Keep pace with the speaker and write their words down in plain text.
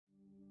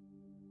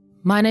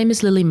My name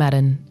is Lily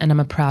Madden, and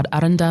I'm a proud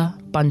Aranda,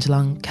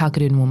 Bundjalung,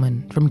 Kalkadoon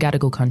woman from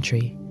Gadigal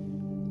country.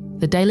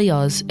 The Daily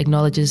Oz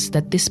acknowledges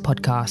that this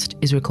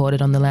podcast is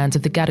recorded on the lands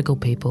of the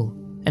Gadigal people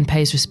and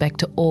pays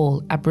respect to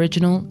all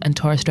Aboriginal and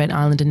Torres Strait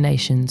Islander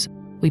nations.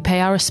 We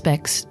pay our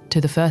respects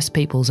to the First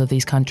Peoples of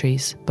these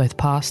countries, both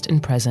past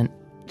and present.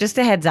 Just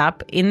a heads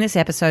up, in this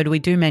episode we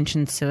do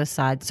mention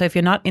suicide, so if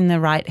you're not in the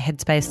right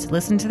headspace to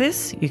listen to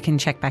this, you can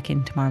check back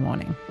in tomorrow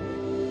morning.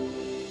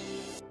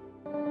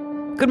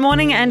 Good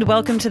morning and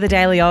welcome to the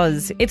Daily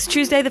Oz. It's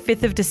Tuesday the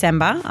 5th of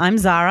December. I'm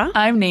Zara.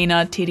 I'm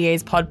Nina,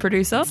 TDA's pod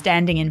producer,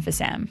 standing in for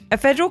Sam. A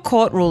federal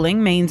court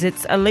ruling means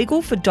it's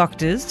illegal for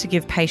doctors to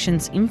give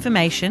patients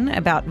information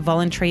about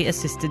voluntary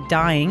assisted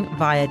dying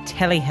via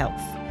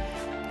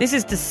telehealth. This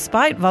is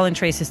despite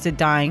voluntary assisted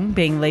dying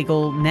being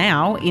legal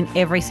now in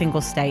every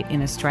single state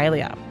in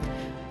Australia.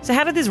 So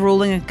how did this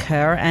ruling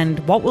occur and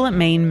what will it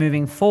mean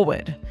moving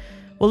forward?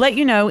 We'll let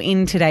you know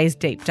in today's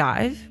deep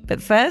dive,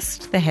 but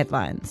first, the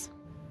headlines.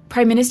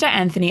 Prime Minister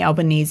Anthony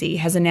Albanese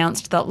has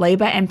announced that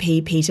Labor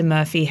MP Peter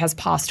Murphy has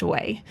passed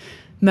away.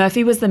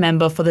 Murphy was the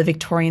member for the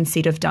Victorian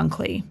seat of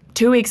Dunkley.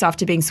 2 weeks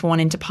after being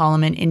sworn into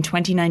Parliament in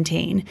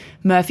 2019,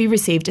 Murphy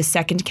received a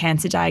second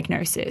cancer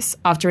diagnosis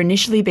after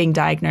initially being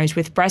diagnosed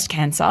with breast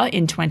cancer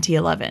in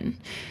 2011.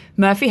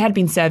 Murphy had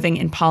been serving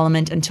in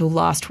Parliament until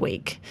last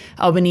week.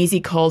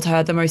 Albanese called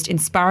her the most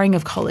inspiring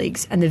of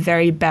colleagues and the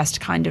very best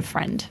kind of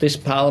friend. This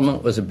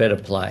Parliament was a better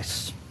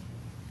place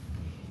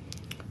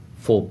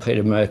for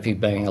Peter Murphy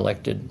being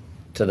elected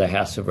to the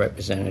House of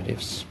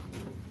Representatives.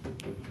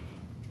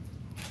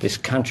 This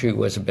country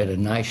was a better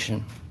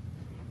nation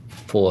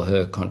for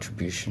her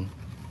contribution.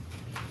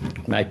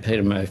 May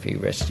Peter Murphy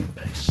rest in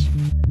peace.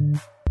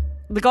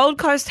 The Gold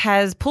Coast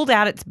has pulled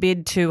out its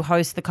bid to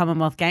host the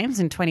Commonwealth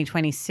Games in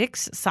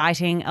 2026,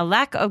 citing a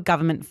lack of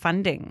government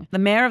funding. The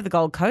Mayor of the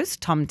Gold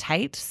Coast, Tom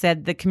Tate,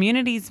 said the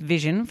community's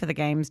vision for the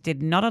Games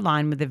did not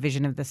align with the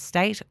vision of the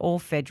state or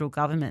federal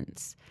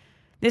governments.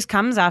 This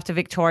comes after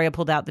Victoria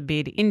pulled out the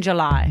bid in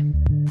July.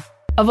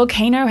 A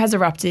volcano has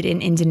erupted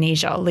in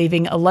Indonesia,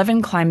 leaving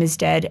 11 climbers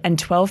dead and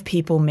 12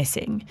 people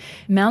missing.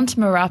 Mount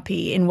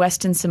Merapi in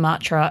Western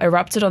Sumatra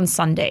erupted on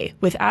Sunday,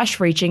 with ash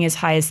reaching as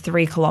high as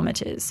 3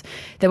 kilometres.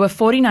 There were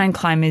 49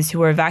 climbers who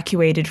were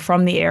evacuated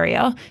from the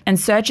area, and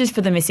searches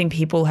for the missing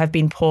people have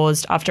been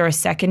paused after a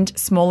second,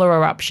 smaller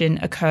eruption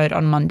occurred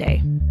on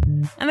Monday.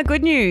 And the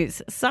good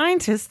news,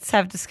 scientists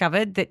have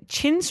discovered that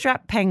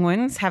chin-strap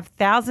penguins have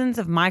thousands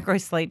of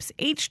microsleeps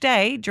each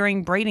day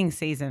during breeding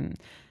season.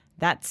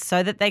 That's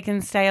so that they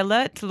can stay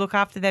alert to look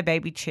after their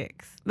baby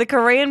chicks. The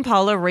Korean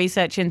Polar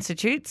Research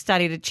Institute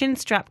studied a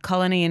chin-strap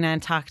colony in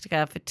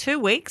Antarctica for 2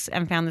 weeks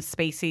and found the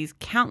species'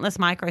 countless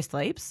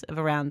microsleeps of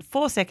around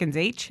 4 seconds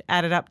each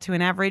added up to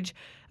an average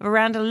of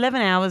around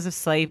 11 hours of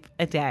sleep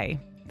a day.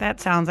 That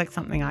sounds like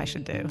something I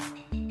should do.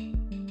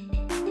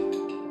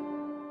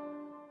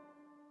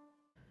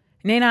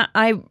 Nina,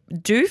 I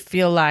do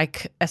feel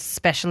like,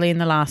 especially in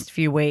the last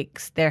few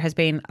weeks, there has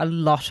been a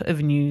lot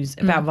of news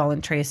about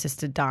voluntary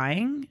assisted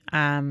dying,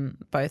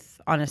 both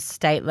on a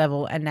state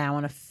level and now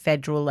on a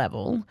federal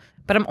level.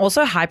 But I'm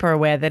also hyper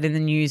aware that in the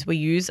news we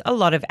use a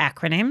lot of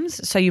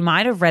acronyms. So you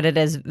might have read it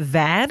as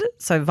VAD,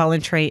 so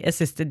voluntary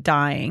assisted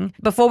dying.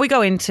 Before we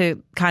go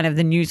into kind of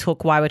the news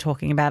hook why we're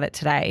talking about it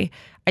today,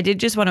 I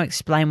did just want to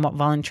explain what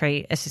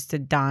voluntary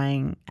assisted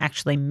dying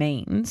actually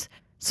means.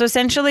 So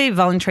essentially,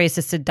 voluntary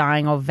assisted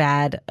dying, or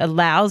VAD,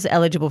 allows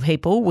eligible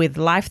people with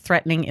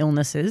life-threatening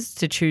illnesses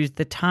to choose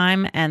the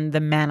time and the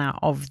manner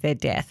of their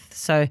death.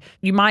 So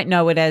you might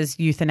know it as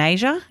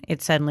euthanasia.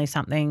 It's certainly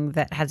something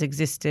that has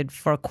existed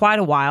for quite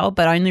a while,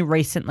 but only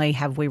recently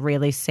have we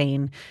really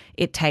seen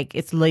it take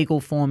its legal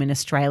form in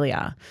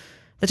Australia.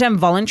 The term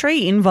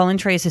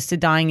involuntary assisted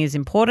dying is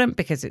important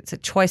because it's a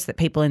choice that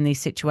people in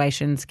these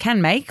situations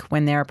can make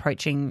when they're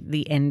approaching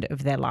the end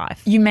of their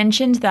life. You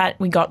mentioned that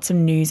we got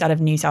some news out of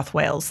New South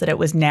Wales that it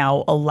was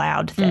now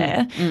allowed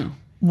there.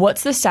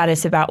 What's the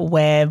status about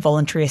where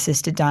voluntary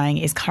assisted dying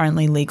is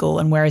currently legal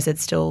and where is it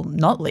still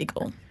not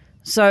legal?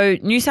 So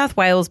New South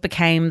Wales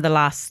became the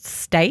last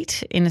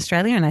state in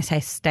Australia, and I say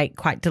state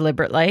quite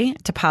deliberately,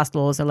 to pass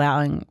laws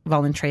allowing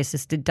voluntary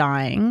assisted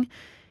dying.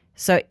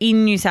 So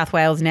in New South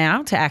Wales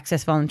now, to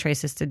access voluntary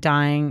assisted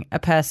dying, a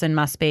person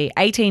must be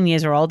 18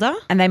 years or older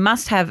and they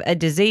must have a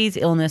disease,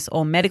 illness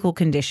or medical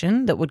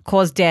condition that would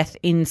cause death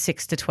in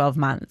 6 to 12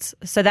 months.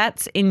 So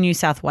that's in New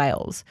South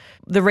Wales.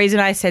 The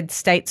reason I said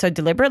state so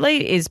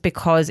deliberately is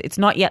because it's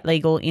not yet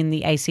legal in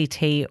the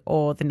ACT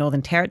or the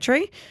Northern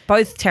Territory.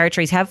 Both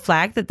territories have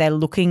flagged that they're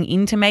looking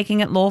into making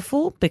it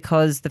lawful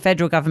because the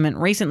federal government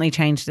recently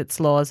changed its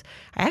laws.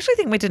 I actually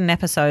think we did an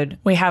episode.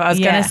 We have. I was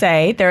going to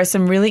say there are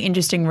some really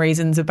interesting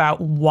reasons about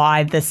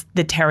why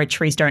the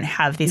territories don't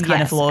have these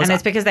kind of laws. And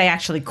it's because they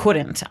actually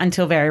couldn't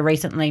until very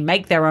recently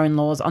make their own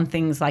laws on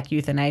things like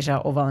euthanasia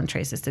or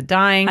voluntary assisted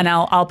dying. And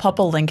I'll pop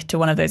a link to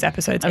one of those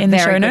episodes in the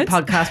show notes. A very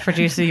good podcast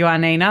producer you are,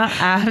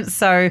 Nina.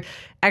 So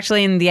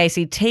actually in the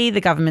ACT,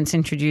 the government's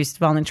introduced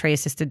voluntary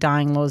assisted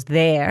dying laws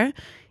there.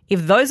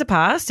 If those are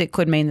passed, it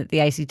could mean that the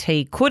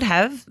ACT could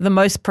have the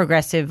most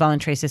progressive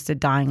voluntary assisted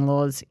dying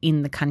laws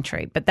in the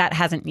country, but that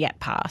hasn't yet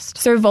passed.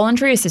 So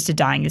voluntary assisted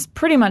dying is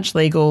pretty much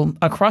legal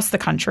across the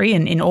country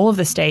and in all of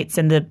the states,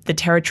 and the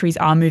territories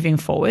are moving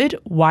forward.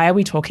 Why are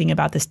we talking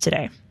about this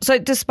today? So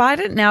despite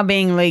it now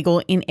being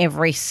legal in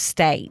every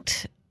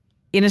state,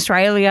 in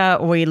Australia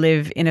we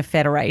live in a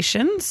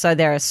federation, so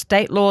there are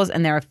state laws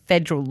and there are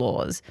federal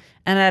laws.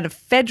 And at a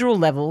federal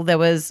level, there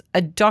was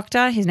a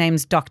doctor, his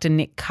name's Dr.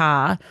 Nick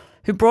Carr,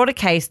 who brought a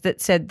case that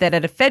said that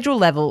at a federal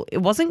level, it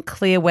wasn't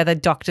clear whether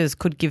doctors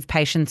could give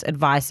patients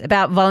advice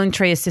about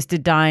voluntary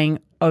assisted dying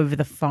over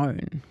the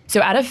phone. So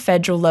at a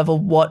federal level,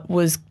 what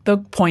was the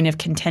point of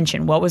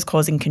contention? What was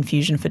causing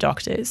confusion for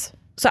doctors?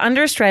 So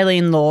under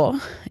Australian law,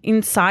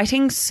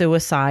 inciting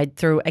suicide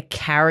through a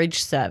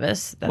carriage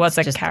service. What's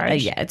a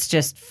carriage? It's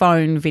just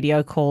phone,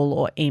 video call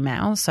or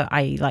email, so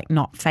i.e. like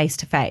not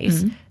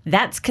face-to-face.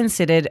 That's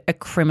considered a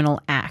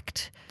criminal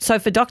act. So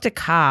for Dr.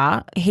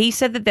 Carr, he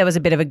said that there was a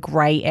bit of a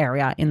grey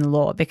area in the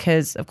law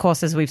because, of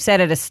course, as we've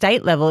said, at a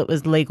state level, it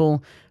was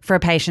legal for a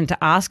patient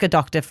to ask a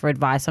doctor for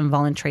advice on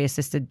voluntary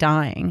assisted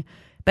dying.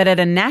 But at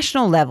a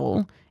national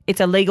level,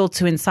 it's illegal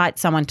to incite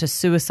someone to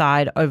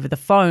suicide over the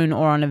phone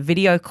or on a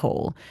video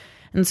call.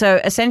 And so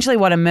essentially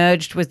what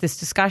emerged was this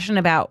discussion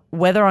about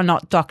whether or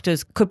not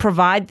doctors could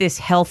provide this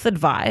health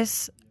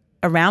advice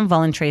around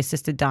voluntary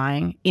assisted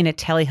dying in a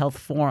telehealth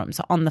forum,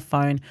 so on the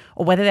phone,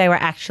 or whether they were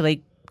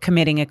actually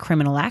committing a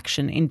criminal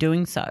action in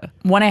doing so.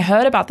 When I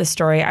heard about the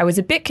story, I was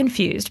a bit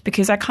confused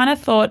because I kind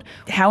of thought,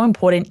 how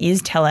important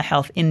is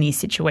telehealth in these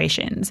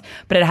situations?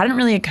 But it hadn't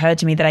really occurred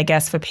to me that I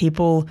guess for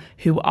people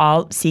who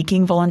are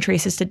seeking voluntary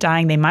assisted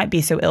dying, they might be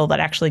so ill that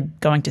actually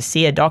going to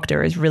see a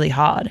doctor is really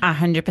hard.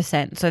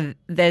 100%. So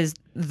there's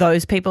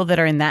those people that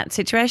are in that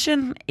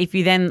situation. If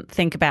you then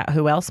think about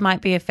who else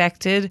might be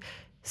affected,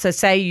 so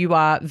say you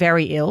are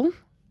very ill,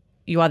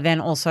 you are then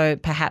also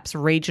perhaps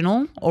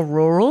regional or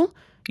rural,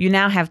 you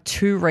now have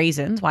two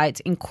reasons why it's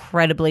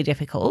incredibly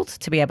difficult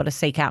to be able to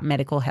seek out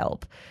medical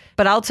help.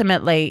 But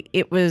ultimately,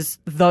 it was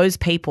those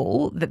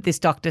people that this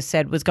doctor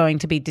said was going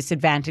to be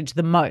disadvantaged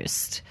the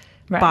most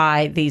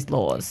by these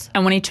laws.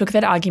 And when he took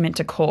that argument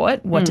to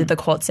court, what did the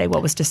court say?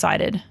 What was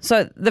decided?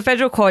 So the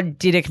federal court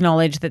did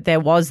acknowledge that there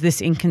was this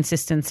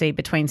inconsistency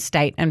between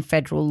state and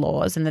federal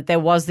laws and that there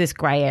was this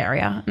grey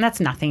area. And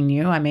that's nothing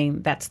new. I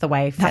mean, that's the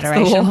way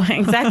federation works.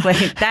 Exactly.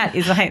 That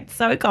is like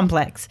so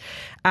complex.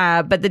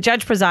 But the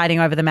judge presiding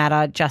over the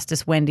matter,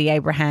 Justice Wendy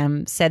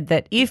Abraham, said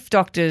that if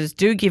doctors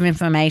do give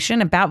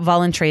information about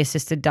voluntary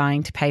assisted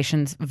dying to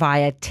patients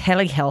via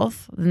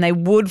telehealth, then they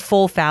would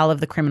fall foul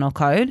of the criminal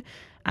code.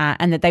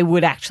 And that they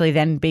would actually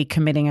then be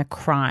committing a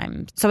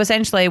crime. So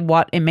essentially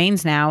what it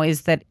means now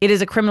is that it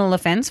is a criminal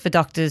offence for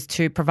doctors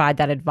to provide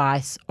that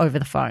advice over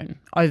the phone,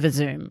 over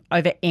Zoom,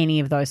 over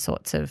any of those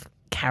sorts of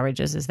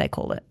carriages, as they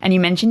call it. And you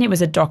mentioned it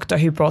was a doctor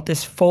who brought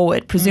this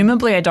forward,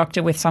 presumably a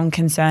doctor with some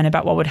concern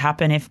about what would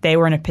happen if they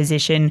were in a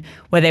position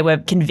where they were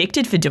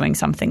convicted for doing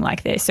something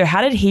like this. So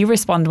how did he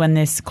respond when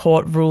this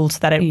court ruled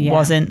that it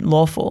wasn't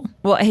lawful?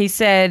 Well, he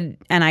said,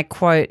 and I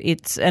quote,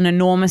 "It's an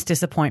enormous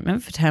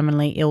disappointment for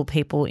terminally ill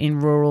people in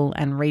rural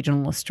and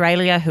regional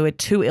Australia who are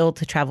too ill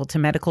to travel to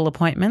medical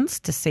appointments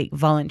to seek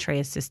voluntary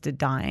assisted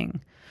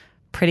dying."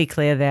 Pretty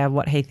clear there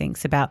what he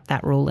thinks about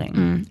that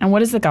ruling. And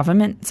what has the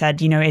government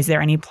said? You know, is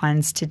there any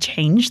plans to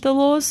change the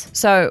laws?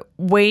 So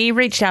we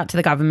reached out to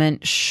the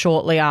government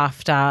shortly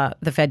after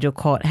the federal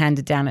court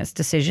handed down its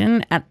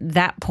decision. At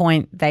that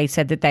point, they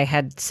said that they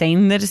had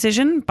seen the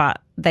decision, but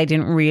they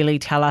didn't really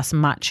tell us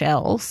much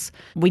else.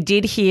 We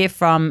did hear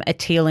from a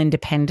Teal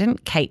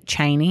independent, Kate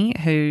Chaney,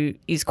 who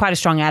is quite a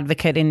strong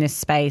advocate in this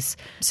space,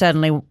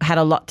 certainly had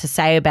a lot to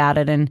say about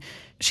it. And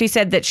she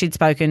said that she'd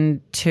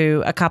spoken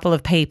to a couple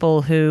of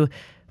people who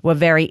were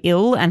very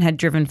ill and had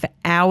driven for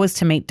hours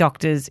to meet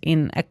doctors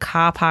in a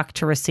car park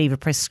to receive a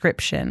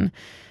prescription.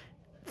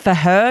 For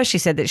her, she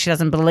said that she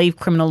doesn't believe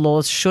criminal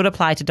laws should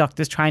apply to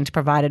doctors trying to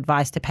provide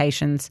advice to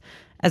patients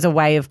as a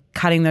way of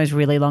cutting those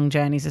really long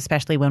journeys,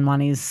 especially when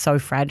one is so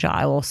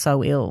fragile or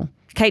so ill.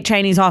 Kate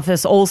Chaney's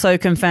office also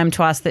confirmed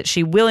to us that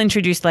she will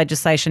introduce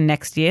legislation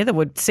next year that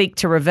would seek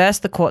to reverse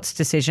the court's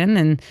decision,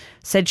 and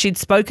said she'd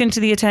spoken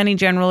to the Attorney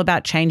General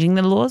about changing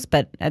the laws,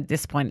 but at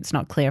this point it's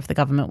not clear if the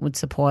government would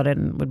support it,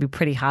 and it would be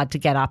pretty hard to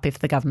get up if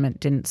the government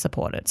didn't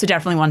support it. So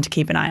definitely one to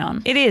keep an eye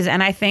on. It is,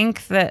 and I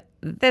think that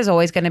there's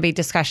always going to be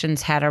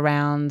discussions had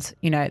around,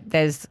 you know,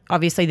 there's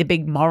obviously the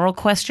big moral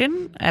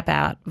question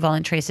about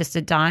voluntary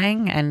assisted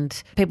dying,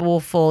 and people will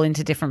fall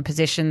into different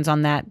positions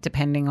on that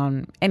depending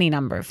on any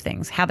number of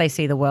things, how they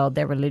see the world,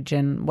 their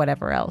religion,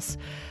 whatever else.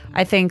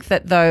 I think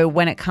that though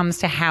when it comes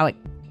to how it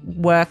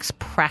works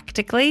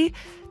practically,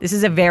 this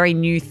is a very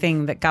new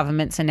thing that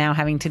governments are now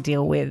having to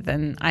deal with,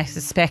 and I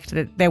suspect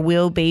that there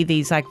will be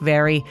these like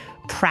very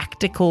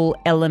practical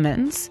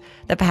elements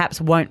that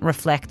perhaps won't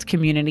reflect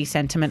community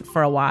sentiment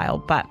for a while,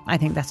 but I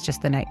think that's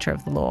just the nature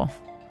of the law.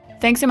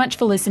 Thanks so much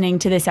for listening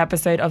to this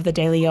episode of The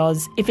Daily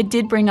Oz. If it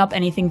did bring up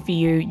anything for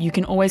you, you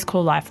can always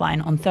call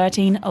Lifeline on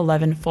 13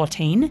 11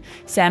 14.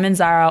 Sam and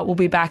Zara will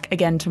be back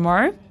again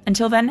tomorrow.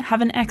 Until then, have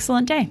an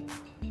excellent day.